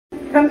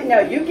Come, no,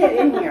 you get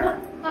in here.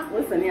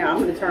 Listen, yeah, I'm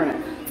gonna turn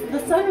it.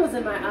 The sun was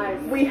in my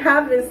eyes. We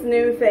have this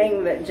new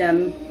thing that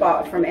Jem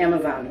bought from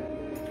Amazon.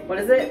 What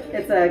is it?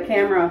 It's a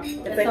camera.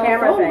 It's a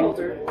camera thing.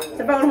 Holder. It's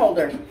a phone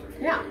holder.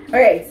 Yeah.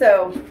 Okay,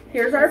 so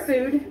here's our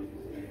food.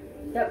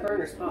 That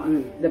burner's hot.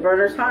 The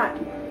burner's hot.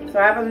 So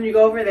what happens when you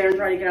go over there and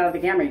try to get out of the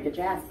camera? You get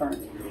your ass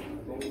burned.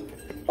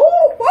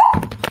 Oh!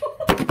 Whoa!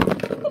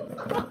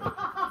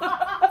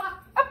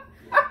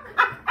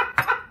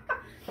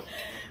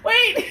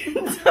 Wait!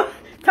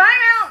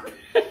 Time out!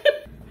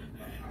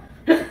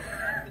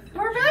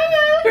 We're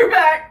back! We're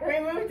back. We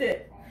moved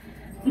it.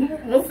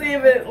 We'll see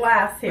if it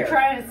lasts here. We're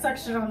trying to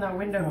suction on the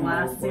window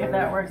glass, see if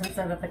that works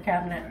instead of the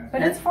cabinet.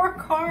 But it's for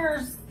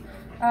cars.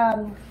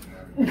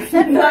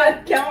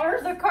 Not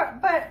counters?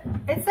 But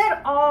it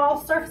said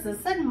all surfaces.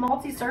 It said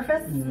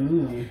multi-surface.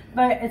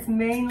 But it's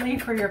mainly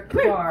for your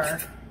car.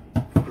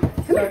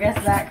 So I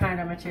guess that kind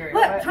of material.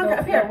 Look, but Tonka,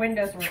 up here. The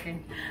window's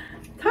working.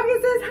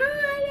 Tonka says,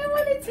 hi, I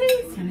want to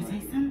taste. You want to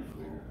taste some?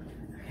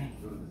 Okay.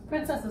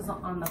 Princess is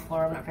on the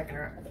floor. I'm not picking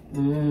her up.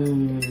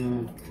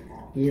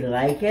 You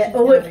like it?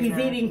 Oh, look, he's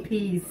eating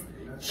peas.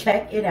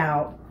 Check it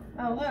out.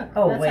 Oh, look.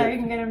 Oh, that's wait. how you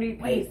can get him to eat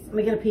peas. Wait, let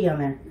me get a pea on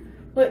there.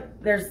 Look,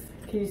 there's,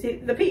 can you see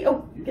the pea?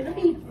 Oh, get a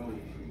pea.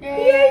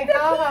 Yay,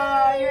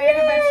 Haha, you ate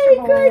a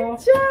vegetable.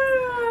 Good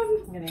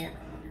job. I'm gonna eat.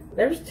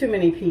 There's too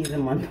many peas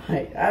in one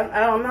bite.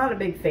 I'm not a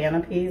big fan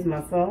of peas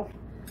myself.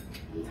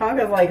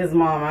 Tonka's like his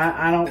mom.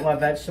 I don't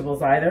love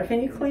vegetables either.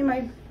 Can you clean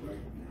my...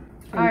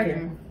 I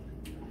do.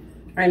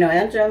 I know,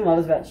 Aunt Jen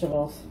loves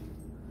vegetables.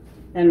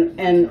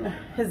 And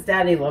his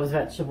daddy loves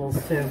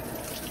vegetables too.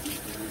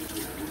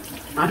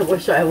 I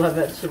wish I love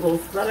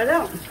vegetables, but I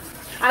don't.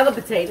 I love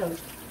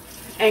potatoes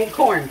and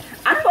corn.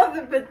 I love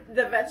the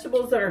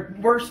vegetables that are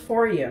worse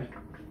for you,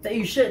 that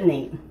you shouldn't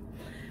eat.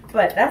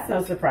 But that's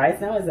no surprise,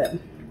 now is it?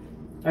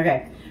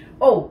 Okay.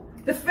 Oh,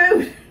 the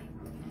food.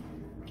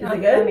 Is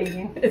it good? I'm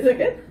eating. Is it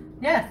good?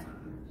 Yes.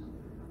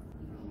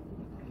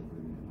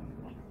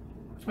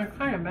 It's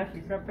kind of messy.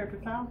 Got paper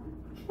towel?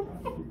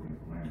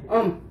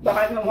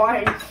 Behind the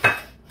wine.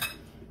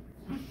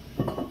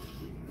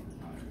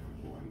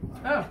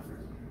 Oh.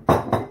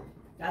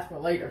 That's for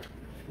later.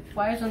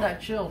 Why isn't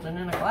that chilled and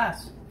in a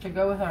glass to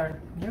go with our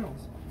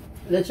noodles?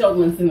 The chilled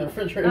one's in the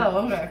refrigerator.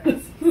 Oh, okay.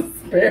 This is the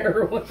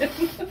spare one.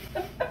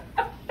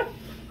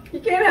 You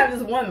can't have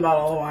just one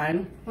bottle of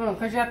wine. Oh,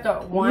 because you have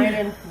to wine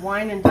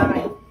and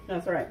dine.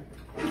 That's right.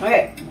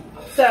 Okay.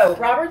 So,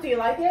 Robert, do you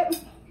like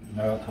it?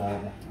 No, it's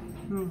horrible.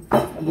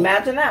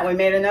 Imagine that. We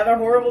made another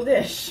horrible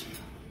dish.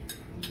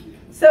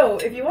 So,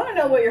 if you want to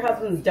know what your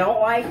husbands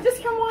don't like,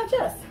 just come watch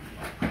us.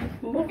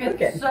 We'll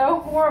cook it. It's so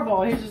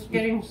horrible. He's just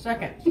getting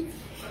seconds.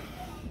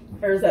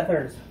 Or is that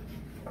third?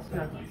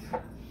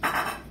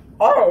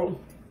 Oh.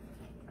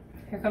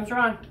 Here comes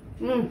Ron.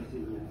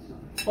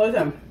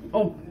 Listen.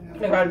 Oh, I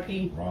gotta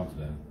pee. Ron's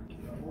dead.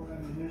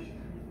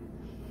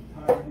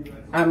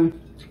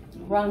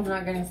 Ron's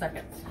not getting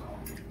seconds.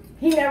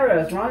 He never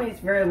does. Ron eats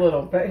very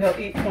little, but he'll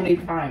eat 20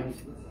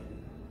 times.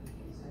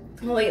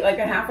 He'll eat like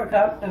a half a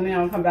cup, and then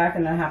he'll come back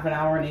in a half an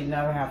hour and eat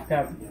another half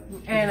cup.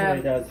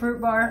 And a fruit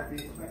bar,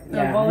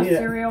 a bowl of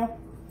cereal.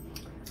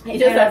 He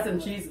just has some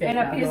cheesecake. And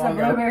a piece of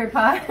blueberry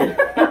pie.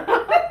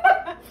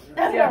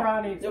 That's what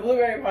Ron eats. The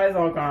blueberry pie is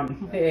all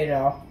gone. He ate it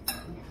all.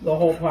 The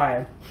whole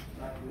pie.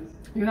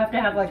 You have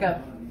to have like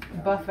a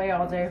buffet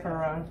all day for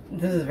Ron.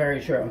 This is very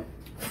true.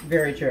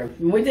 Very true.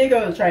 We did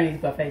go to the Chinese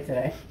buffet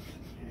today.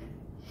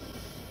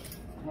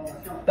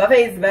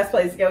 Buffet is the best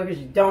place to go because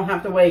you don't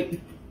have to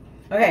wait.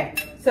 Okay,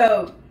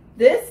 so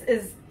this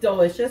is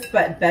delicious,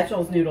 but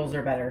Betchel's noodles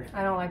are better.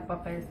 I don't like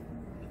buffets.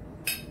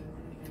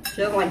 She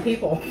doesn't like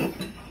people.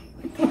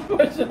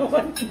 But she don't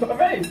like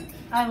buffets.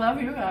 I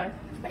love you guys.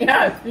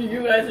 Yeah,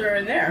 you guys are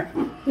in there.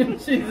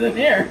 She's in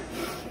here.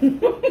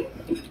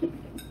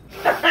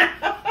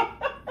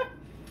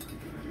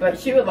 But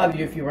she would love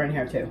you if you were in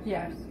here too.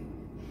 Yes.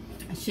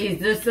 She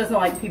just doesn't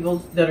like people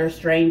that are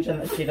strange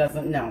and that she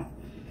doesn't know.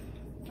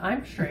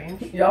 I'm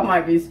strange. Y'all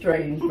might be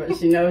strange, but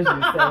she knows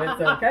you, so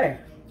it's okay.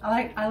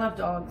 I love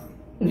dogs.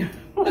 I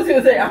was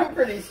gonna say I'm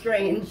pretty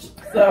strange,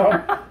 so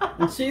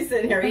and she's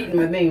sitting here eating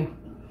with me.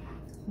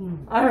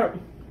 I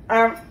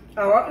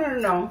want her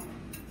to know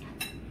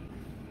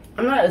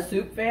I'm not a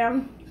soup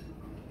fan.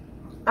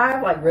 I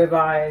have like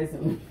ribeyes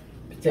and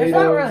potatoes. It's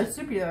not really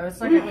soupy though.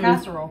 It's like a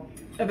casserole.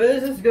 But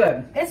this is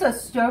good. It's a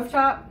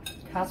stovetop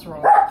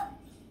casserole.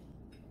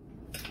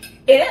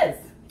 It is.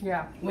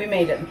 Yeah. We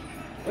made it.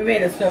 We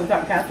made a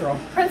stovetop casserole.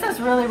 Princess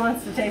really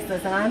wants to taste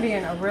this, and I'm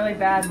being a really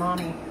bad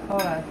mommy.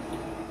 Hold on.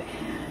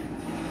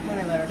 Let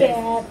me let her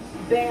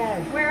taste.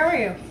 Bad. Where are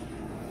you?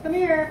 Come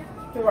here.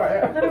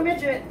 Right. Little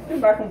midget.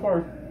 Back and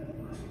forth.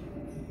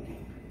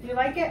 Do you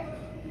like it?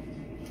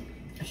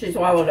 She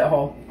swallowed it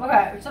whole.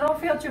 Okay, so don't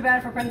feel too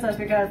bad for Princess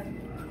because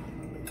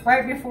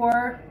right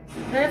before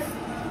this,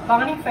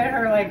 Bonnie fed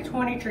her like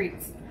 20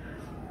 treats.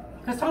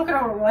 Because Tonka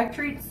don't like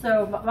treats,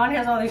 so Bonnie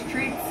has all these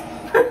treats.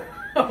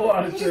 A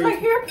lot of She's treats. like,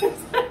 here,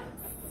 Princess.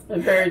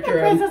 Very true.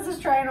 And Princess is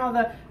trying all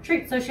the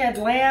treats. So she had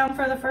lamb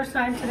for the first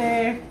time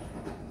today.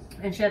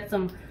 And she had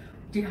some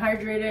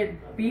dehydrated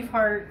beef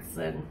hearts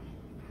and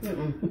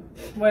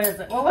what is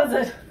it? What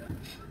was it?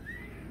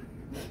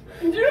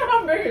 Do you know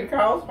how big a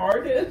cow's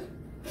heart is?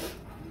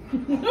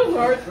 Those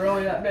heart's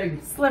really that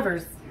big.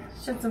 Slivers.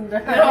 Shit, some No,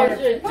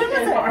 dehydrated.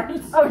 chicken hearts.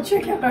 Oh,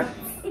 chicken hearts.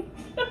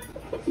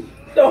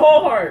 The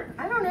whole heart.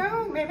 I don't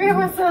know. Maybe it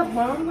was a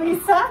lonely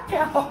sock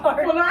cow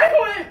heart. When I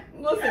went,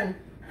 listen,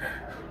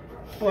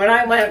 when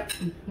I went,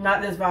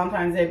 not this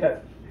Valentine's Day,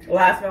 but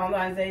last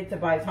Valentine's Day to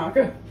buy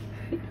Tonka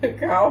a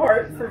cow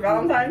heart for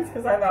Valentine's,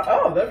 because I thought,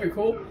 oh, that'd be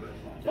cool.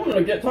 I'm going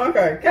to get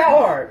Tonka a cow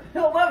heart.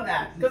 He'll love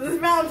that, because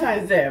it's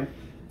Valentine's Day.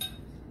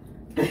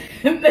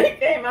 And they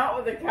came out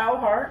with a cow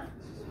heart,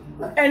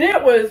 and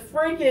it was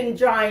freaking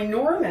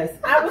ginormous.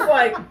 I was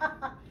like,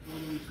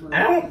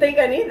 I don't think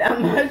I need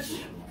that much.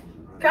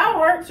 Cow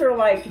hearts are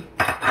like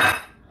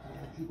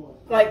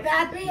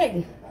that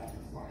big.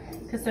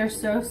 Because they're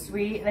so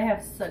sweet. They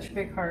have such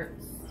big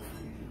hearts.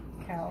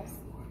 Cows.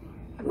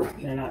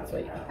 They're not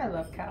sweet. I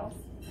love cows.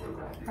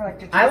 I like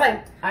to chase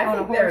I on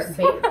think a horse.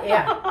 they're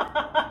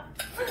yeah.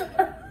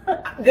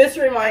 This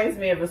reminds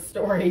me of a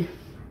story.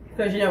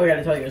 Because you know we got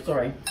to tell you a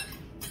story.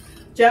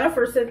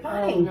 Jennifer said,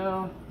 "Fine. Oh,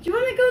 no. Do you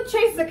want to go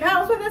chase the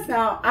cows with us?"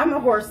 Now, I'm a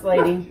horse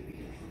lady.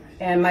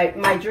 And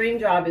my dream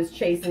job is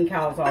chasing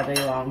cows all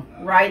day long.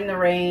 Riding the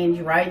range,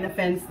 riding the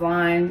fence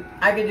line.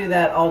 I could do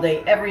that all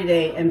day, every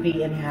day, and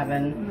be in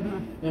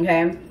heaven.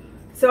 Okay?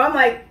 So I'm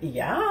like,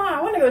 yeah, I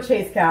want to go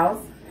chase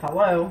cows.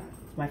 Hello.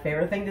 It's my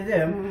favorite thing to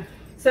do.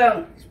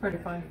 So It's pretty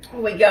fun.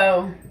 we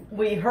go.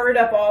 We herd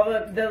up all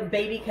the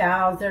baby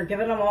cows. They're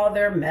giving them all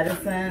their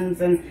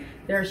medicines and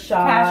their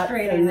shots.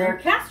 Castrating and they're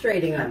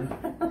castrating them.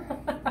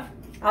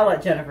 I'll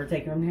let Jennifer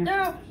take them here.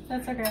 No,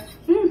 that's okay.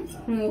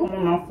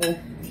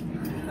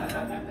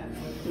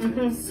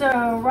 So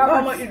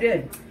Oh, what you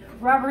did.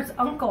 Robert's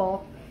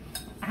uncle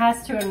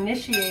has to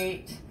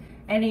initiate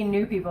any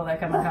new people that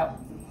come and help.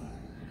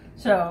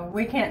 So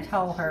we can't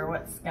tell her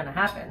what's gonna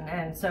happen,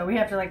 and so we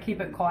have to like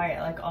keep it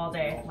quiet like all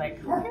day. Like,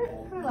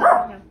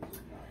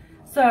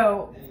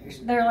 so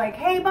they're like,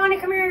 "Hey, Bonnie,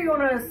 come here. You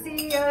want to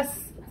see us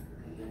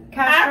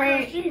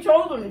castrate After she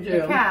told them the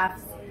to.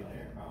 calves?"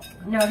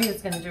 No, he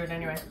was gonna do it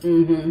anyway.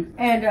 Mm-hmm.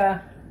 And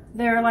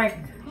they're like,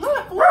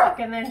 look,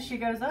 and then she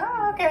goes,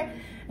 oh, okay.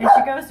 And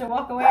she goes to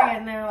walk away,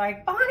 and they're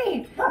like,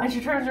 Bonnie! And she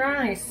turns around,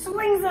 and he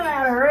slings it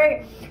at her,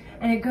 right?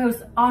 And it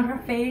goes on her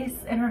face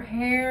and her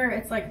hair.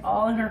 It's like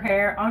all in her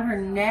hair, on her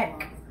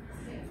neck.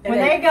 When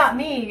they got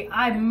me,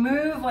 I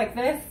moved like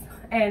this,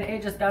 and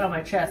it just got on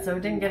my chest, so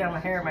it didn't get on my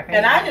hair or my face.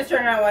 And I just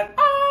turned around and went,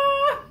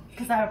 ah!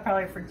 Because I would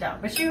probably freaked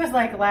out. But she was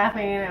like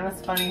laughing, and it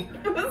was funny.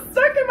 It was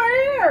stuck in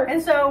my hair.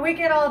 And so we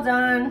get all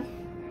done.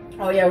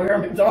 Oh yeah, we were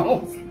at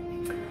McDonald's.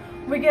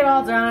 We get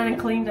all done and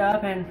cleaned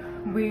up,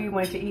 and we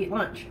went to eat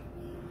lunch.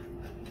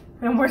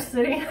 And we're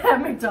sitting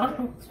at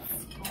McDonald's.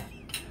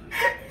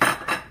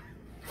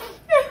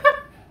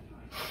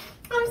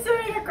 I'm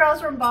sitting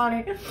across from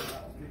Bonnie.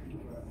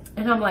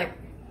 And I'm like,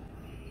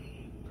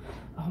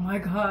 oh my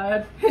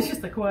God. It's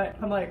just like, what?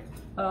 I'm like,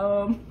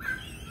 And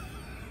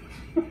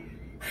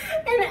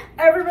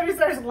everybody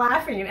starts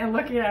laughing and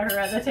looking at her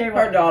at the table.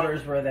 Her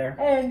daughters were there.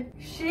 And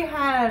she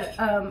had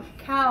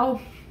cow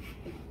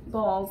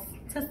balls,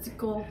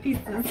 testicle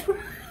pieces. In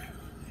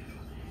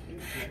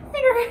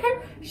her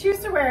hair. She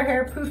used to wear her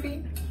hair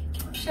poofy.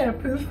 She had a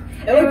poof.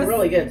 It looked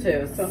really good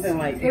too. Something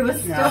like it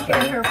was stuck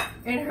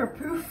in her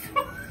poof.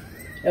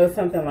 It was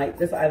something like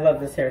this. I love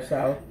this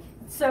hairstyle.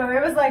 So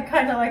it was like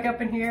kind of like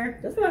up in here.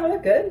 Doesn't that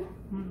look good?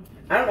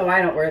 I don't know why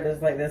I don't wear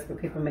this like this, but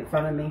people make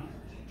fun of me.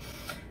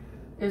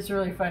 It's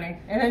really funny.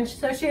 And then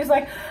so she was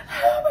like,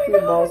 oh my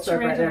God. She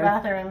ran to the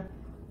bathroom.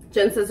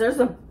 Jen says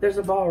there's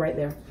a ball right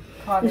there.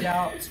 Caught it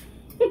out.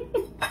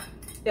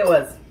 It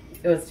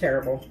was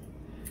terrible.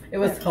 It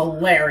was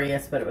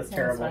hilarious, but it was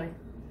terrible.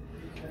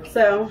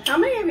 So, how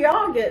many of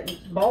y'all get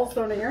balls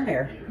thrown in your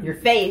hair? Your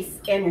face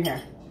and your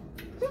hair?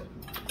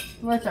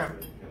 Listen,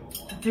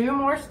 do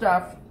more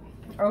stuff.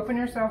 Open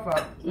yourself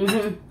up.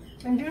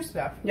 And do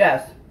stuff.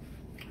 Yes.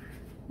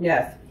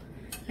 Yes.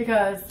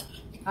 Because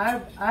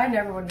I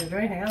never wanted to do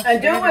anything else.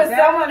 And do it with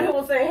someone who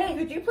will say, hey,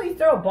 could you please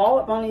throw a ball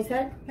at Bonnie's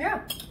head?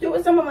 Yeah. Do it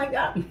with someone like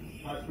that.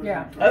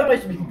 Yeah.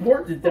 Otherwise, you'd be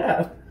bored to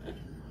death.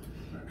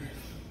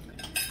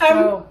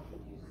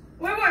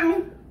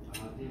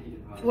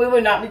 We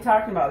would not be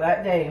talking about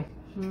that day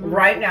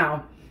right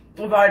now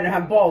if I didn't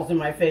have balls in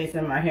my face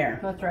and my hair.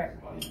 That's right.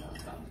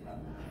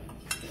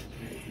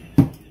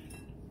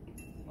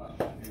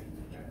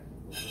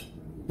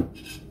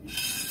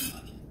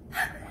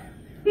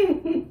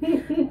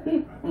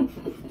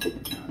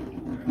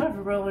 That's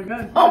really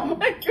good. Oh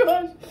my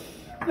gosh.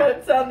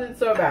 That sounded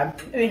so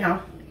bad.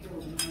 Anyhow.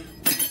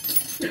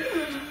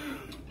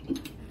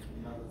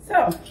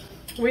 So,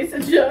 we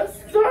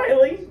suggest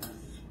highly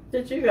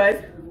that you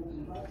guys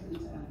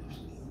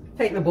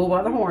take the bull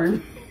by the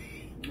horn.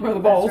 Or the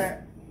balls. That's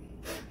right.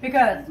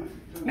 Because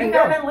you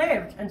haven't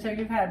lived until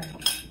you've had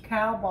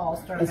cow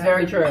balls thrown. It's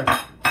very true.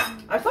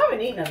 I still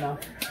haven't eaten them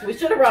though. We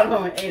should have brought them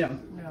home and ate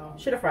them. No.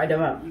 Should have fried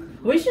them up.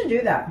 We should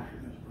do that.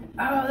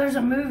 Oh, there's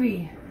a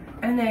movie.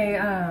 And they,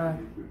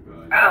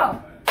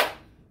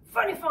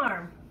 Funny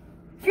Farm.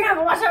 If you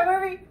haven't watched that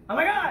movie, oh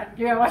my god,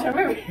 you haven't watched that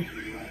movie.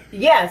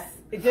 Yes.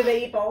 Do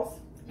they eat balls?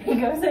 He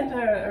goes into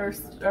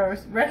a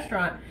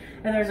restaurant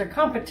and there's a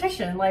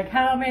competition, like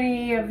how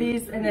many of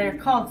these, and they're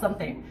called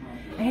something.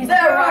 And he's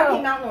like,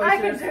 Rocky Mountain I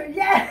can oysters. do,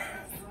 yes.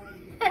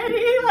 And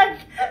he like,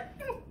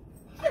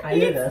 I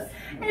knew this.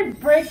 It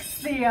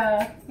breaks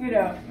the, you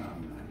know.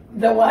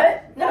 The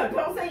what? No,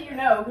 don't say you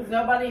know, because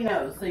nobody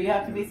knows. So you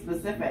have to be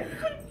specific.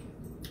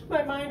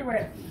 My mind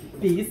went.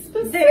 Be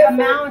specific. The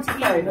amount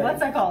eaten. What's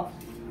that called?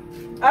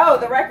 Oh,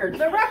 the record.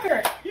 The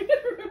record. You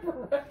didn't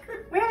remember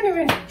record? We haven't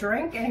even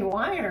drank any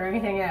wine or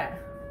anything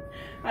yet.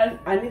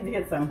 I need to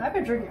get some. I've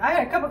been drinking. I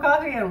had a cup of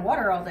coffee and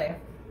water all day.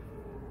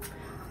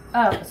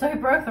 So he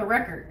broke the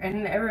record,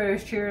 and everybody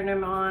was cheering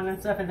him on and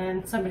stuff. And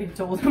then somebody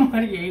told him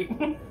what he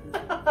ate.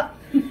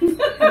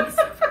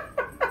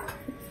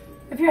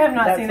 If you have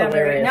not seen that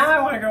movie, now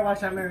I want to go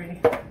watch that movie.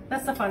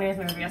 That's the funniest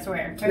movie, I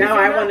swear. Now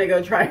I want to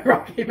go try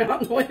Rocky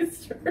Mountain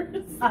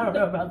oysters. I don't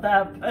know about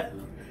that, but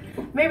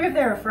maybe if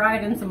they were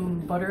fried in some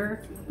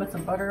butter, put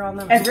some butter on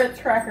them. And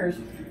Ritz crackers.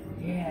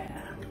 Yeah.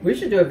 We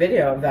should do a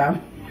video of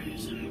them.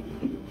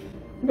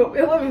 But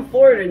we live in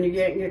Florida and you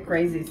can't get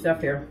crazy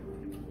stuff here.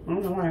 I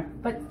don't know why.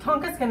 But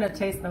Tonka's going to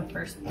taste them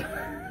first.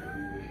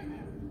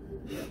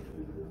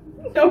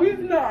 No, he's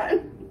not.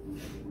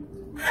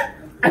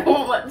 I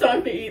won't let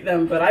Tonka eat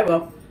them, but I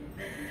will.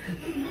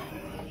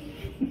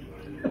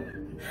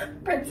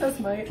 Princess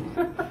might.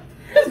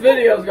 This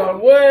video's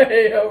gone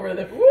way over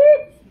the.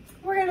 Whoop.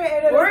 We're gonna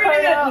edit. We're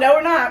gonna get. No,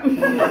 we're not.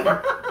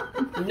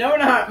 No, we're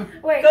not.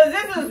 Wait. Because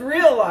this is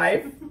real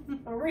life.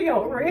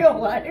 Real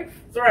life.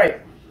 That's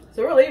right.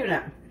 So we're leaving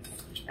it.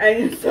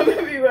 And some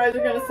of you guys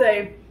are gonna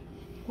say,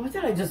 "What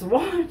did I just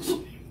watch?"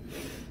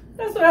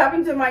 That's what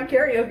happened to my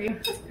karaoke.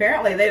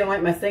 Apparently, they didn't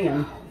like my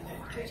singing.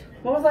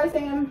 What was I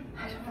singing?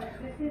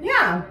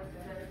 Yeah.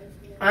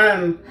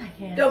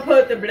 Don't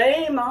put the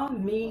blame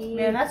on me.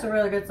 Man, that's a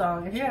really good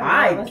song. If you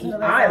haven't listened to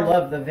that I song,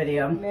 love the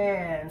video.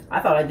 Man, I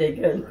thought I did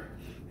good.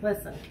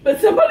 listen.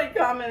 But somebody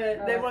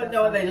commented, they want to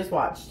know what they just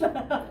watched.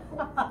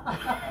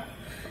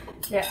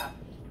 Yeah.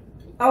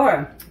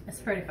 Okay. It's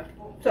pretty funny.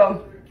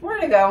 So, we're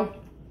going to go.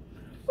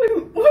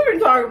 We've been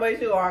talking way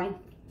too long.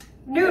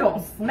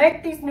 Noodles.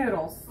 Make these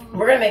noodles.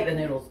 We're going to make the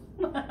noodles.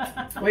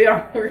 We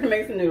are. We're going to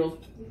make some noodles.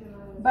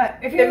 But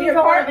if you're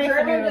part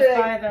German,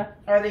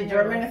 are they noodles.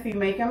 German if you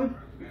make them?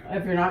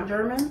 If you're not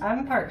German?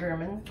 I'm part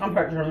German. I'm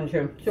part German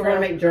too. So we're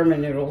going to make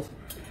German noodles.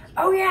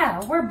 Oh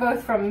yeah, we're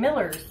both from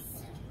Miller's.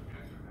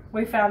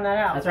 We found that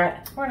out. That's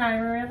right. We're not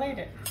even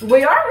related.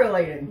 We are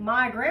related.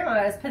 My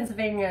grandma is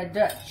Pennsylvania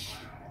Dutch,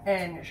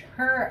 and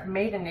her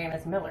maiden name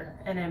is Miller.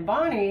 And then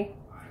Bonnie,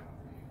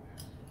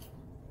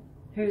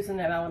 whose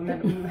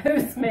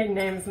maiden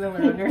name is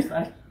Miller on your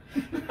side?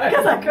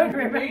 Because I couldn't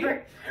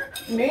remember.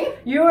 Me?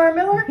 You are a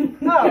Miller?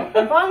 Oh,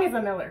 and Bonnie's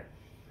a Miller.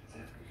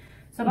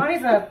 So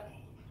Bonnie's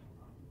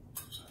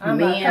I'm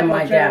Me a and couple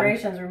my of dad.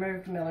 generations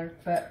removed Miller,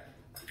 but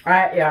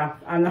Yeah,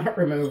 I'm not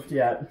removed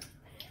yet.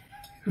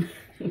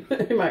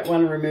 They might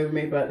want to remove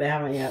me, but they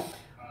haven't yet.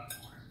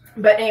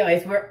 But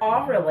anyways, we're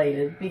all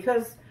related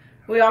because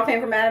we all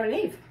came from Adam and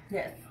Eve.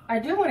 yes. I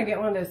do want to get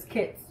one of those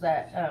kits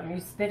that you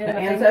spit in The the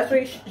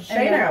Ancestry, thing,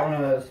 Shane got one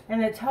of those.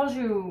 and it tells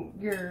you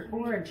your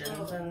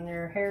origins and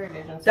your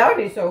heritage and That stuff.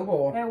 would be so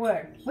cool. It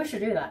would. We should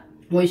do that.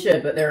 We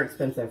should, but they're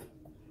expensive.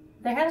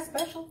 They had a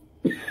special.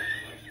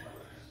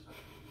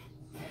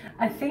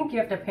 I think you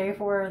have to pay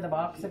for the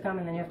box to come,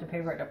 and then you have to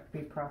pay for it to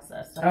be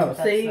processed. Oh,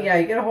 see, yeah,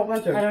 you get a whole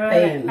bunch of I don't know.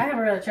 paying. I haven't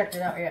really checked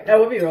it out yet. That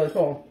would be really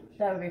cool.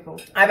 That would be cool.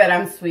 I bet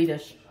I'm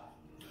Swedish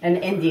and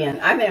Indian.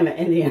 I think I'm an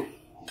Indian.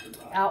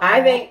 Outlaw.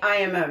 I think I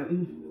am a...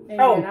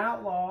 Indian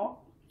outlaw.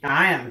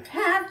 I am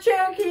half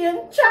Cherokee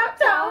and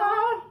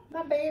Choctaw.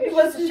 My baby. He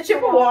was she's a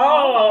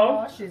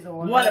Chippewa. She's a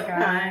One of a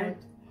kind.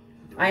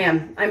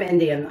 I'm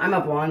Indian. I'm a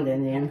blonde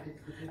Indian.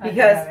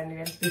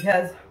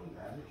 Because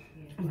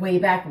way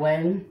back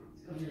when,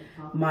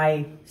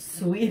 my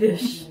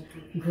Swedish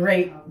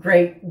great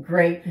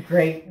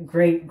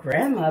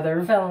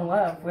grandmother fell in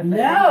love with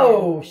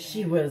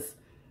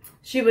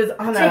she was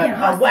on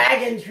a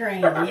wagon train,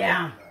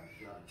 yeah.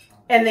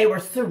 And they were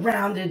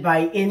surrounded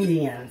by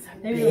Indians.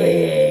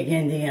 Big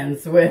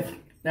Indians with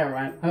never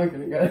mind, I'm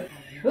gonna go.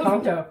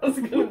 Tonka. It's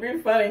gonna be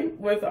funny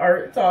with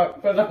our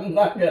talk, but I'm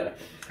not gonna.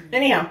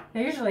 Anyhow.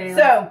 They usually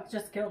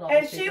just killed all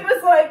and these she people.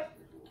 was like,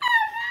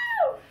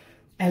 oh, no.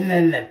 And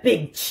then the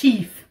big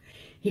chief,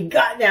 he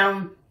got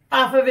down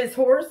off of his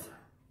horse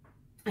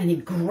and he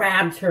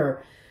grabbed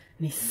her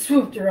and he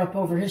swooped her up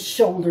over his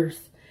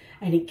shoulders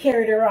and he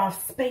carried her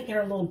off, spanking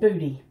her little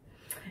booty.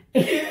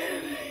 This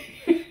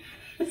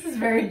is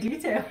very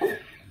detailed.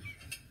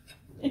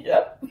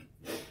 Yep.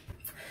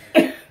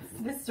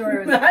 This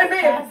story was I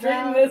may have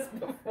dreamed this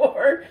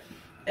before.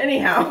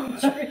 Anyhow,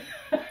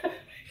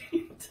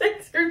 he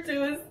takes her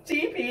to his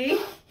teepee,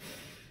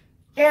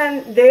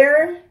 and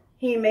there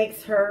he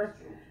makes her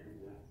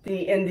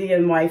the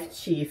Indian wife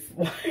chief.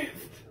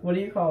 What do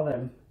you call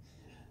them?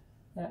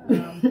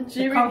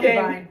 She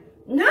became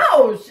she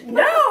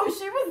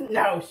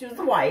was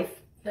the wife.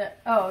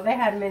 They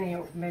had many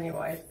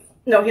wives.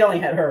 No, he only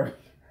had her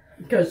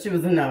because she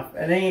was enough.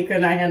 And he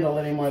could not handle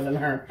any more than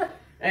her.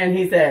 And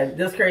he said,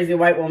 this crazy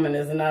white woman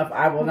is enough.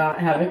 I will not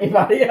have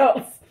anybody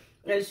else.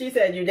 And she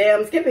said, you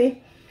damn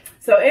Skippy.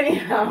 So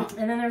anyhow.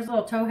 And then there's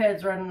little toe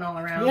heads running all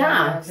around.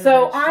 Yeah.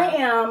 So I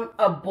am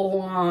a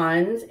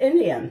blonde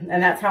Indian.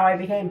 And that's how I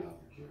became.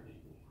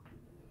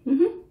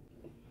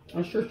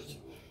 I sure.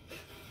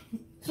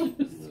 I'm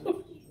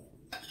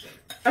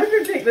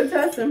going to take the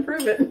test and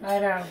prove it. I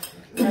know.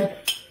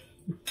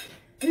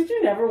 Did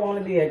you never want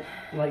to be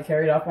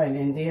carried off by an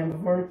Indian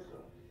before?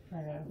 I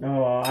know.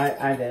 Oh, well,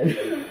 I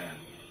did.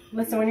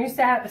 Listen, when you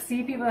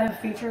see people that have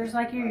features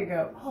like you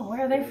go, oh,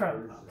 where are they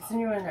from? So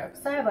you want to know.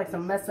 Because I have like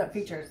some messed up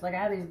features. Like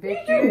I have these big,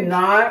 huge.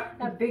 Not.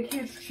 I have big,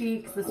 huge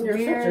cheeks. This You're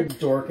weird. such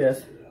a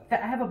Dorcas. I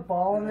have a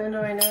ball in the end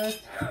of my nose.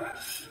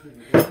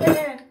 And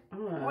then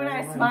when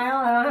I smile,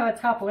 I don't have a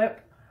top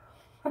lip.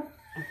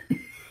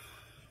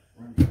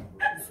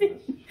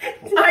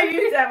 I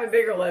used to have a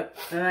bigger lip,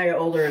 and I got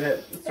older, and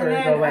it started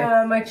to go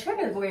away. My chin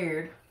is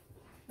weird.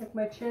 Like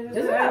my chin is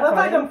Isn't weird. that I look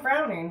like funny? I'm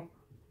frowning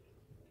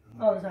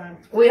all the time.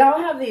 We all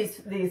have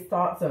these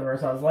thoughts of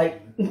ourselves,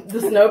 like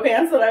the snow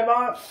pants that I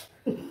bought.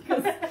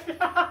 'Cause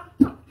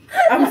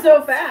I'm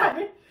so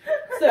fat,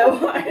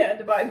 so I had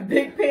to buy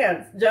big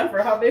pants.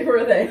 Jennifer, how big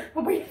were they?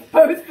 We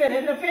both fit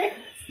in the pants.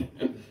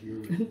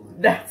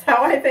 That's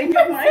how I think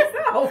of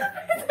myself.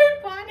 Isn't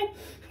it funny?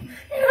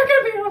 You're not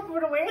gonna be able to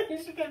put away. You're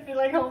just gonna be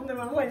like holding them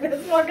up like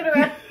this, walking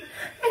around.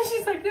 And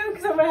she's like, no,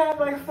 because I'm gonna have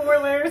like 4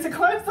 layers of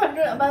clothes on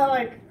it. But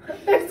like,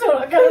 they're still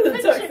not gonna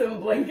fit Tuck you.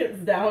 some blankets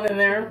down in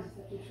there.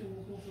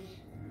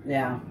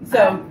 Yeah.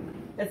 So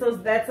it's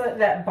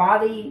that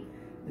body.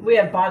 We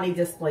have body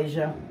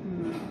dysplasia.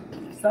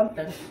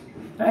 Something.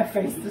 I have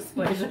face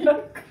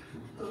dysplasia.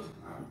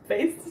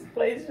 Face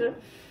dysplasia.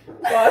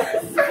 Body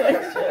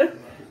dysplasia.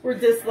 We're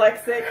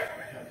dyslexic.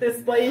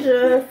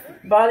 Dysplasia.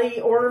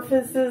 Body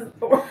orifices.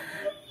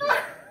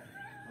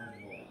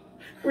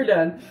 We're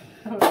done.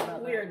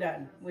 We are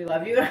done. We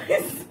love you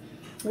guys.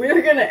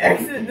 We're gonna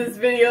exit this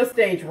video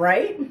stage,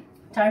 right?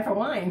 Time for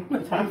wine.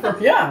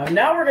 Yeah,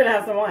 now we're gonna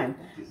have some wine.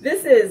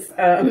 This is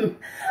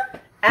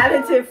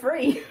additive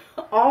free,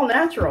 all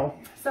natural.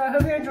 So I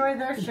hope you enjoyed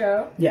their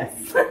show.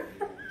 Yes.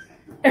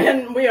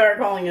 And we are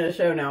calling it a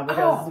show now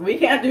because we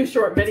can't do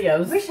short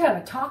videos. We should have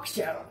a talk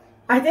show.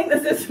 I think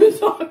this is a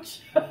talk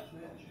show.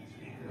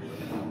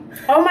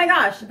 Oh my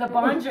gosh. The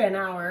Bonjan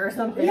hour or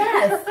something.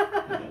 Yes.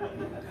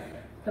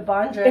 The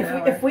Bonjan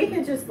hour. If we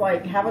could just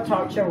like have a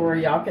talk show where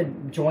y'all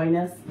could join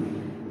us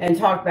and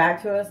talk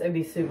back to us, it'd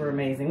be super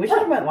amazing. We should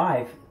have went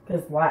live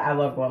because I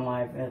love going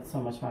live. It's so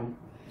much fun.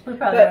 We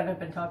probably wouldn't have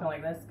been talking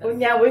like this. Well,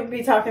 yeah, we'd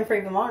be talking for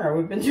even longer.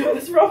 We've been doing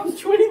this for almost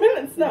 20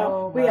 minutes now.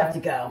 Oh, we have to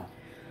go.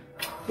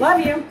 Love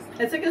you.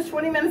 It took us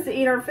 20 minutes to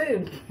eat our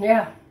food.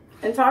 Yeah.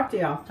 And talk to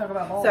y'all. Talk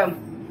about balls. So,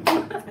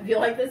 if you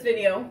like this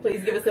video,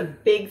 please give us a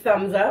big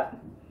thumbs up.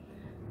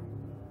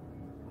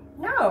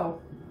 No.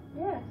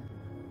 Yeah.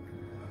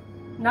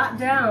 Not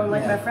down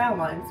like my frown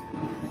lines.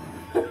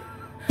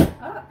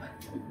 Up.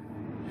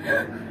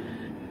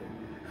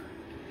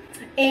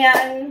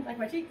 And Like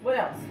my cheek. what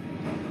else?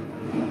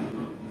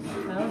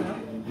 I don't know.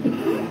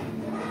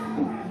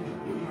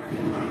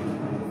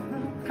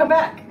 Come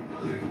back.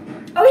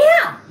 Oh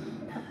yeah!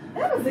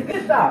 That was a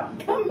good thought.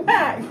 Come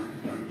back.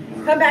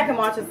 Come back and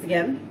watch us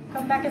again.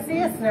 Come back and see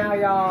us now,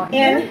 y'all.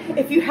 And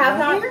if you have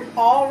not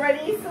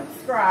already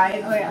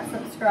subscribed, Oh yeah,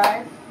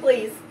 subscribe.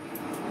 please.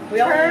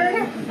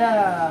 Turn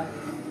the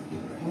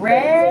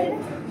red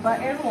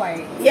button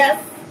white.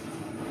 Yes.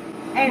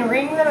 And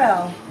ring the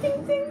bell.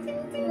 Ding, ding,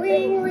 ding, ding.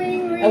 Ring,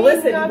 ring, ring. And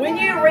listen, when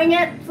you ring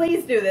it,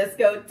 please do this.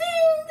 Go ding,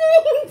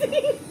 ding,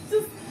 ding.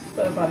 Just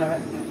for the fun of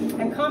it.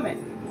 And comment.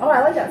 Oh,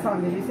 I like that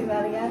song. Did you sing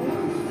that again?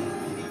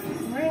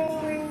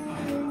 Ring,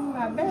 ring, ring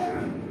my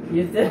bell.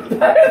 You did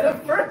better the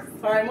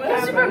first time. What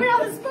Because you put me happened?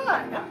 on the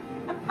spot.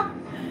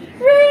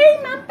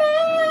 Ring my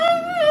bell.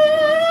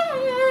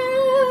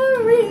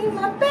 Ring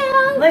my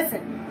bell.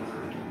 Listen,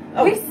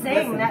 Oh, we sang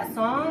listen. that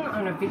song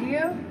on a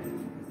video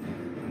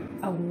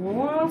a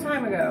long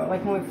time ago.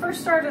 Like when we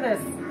first started this,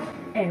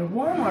 and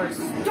Walmart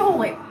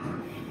stole it.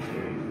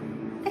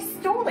 They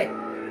stole it.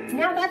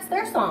 Now that's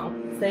their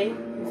song. See?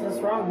 This is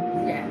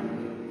wrong. Yeah.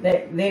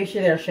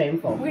 They're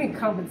shameful. We need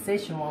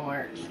compensation,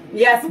 Walmart.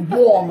 Yes,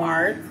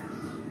 Walmart.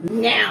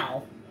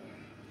 Now.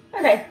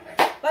 Okay.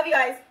 Love you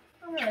guys.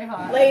 I'm really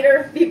hot.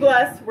 Later. Be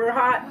blessed. We're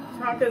hot.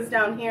 Tonka's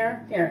down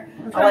here. Here.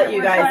 I'll let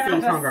you guys see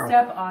Tonka.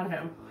 Step on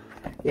him.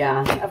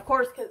 Yeah. Of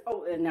course.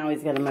 Oh, and now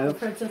he's going to move.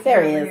 Princess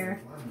There he over is.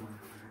 here.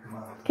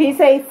 Can you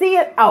say, see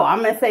it? Oh,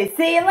 I'm going to say,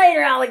 see you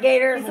later,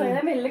 alligators. He's like,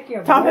 let me lick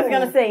your Tonka's bowl.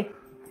 going to say,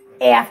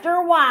 after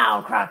a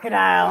while,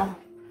 crocodile.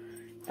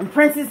 And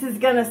Princess is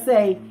going to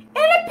say, in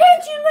a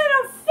pinch, you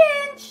little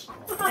finch.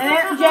 And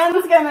Aunt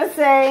Jen's going to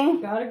say,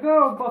 Gotta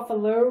go,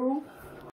 Buffalo.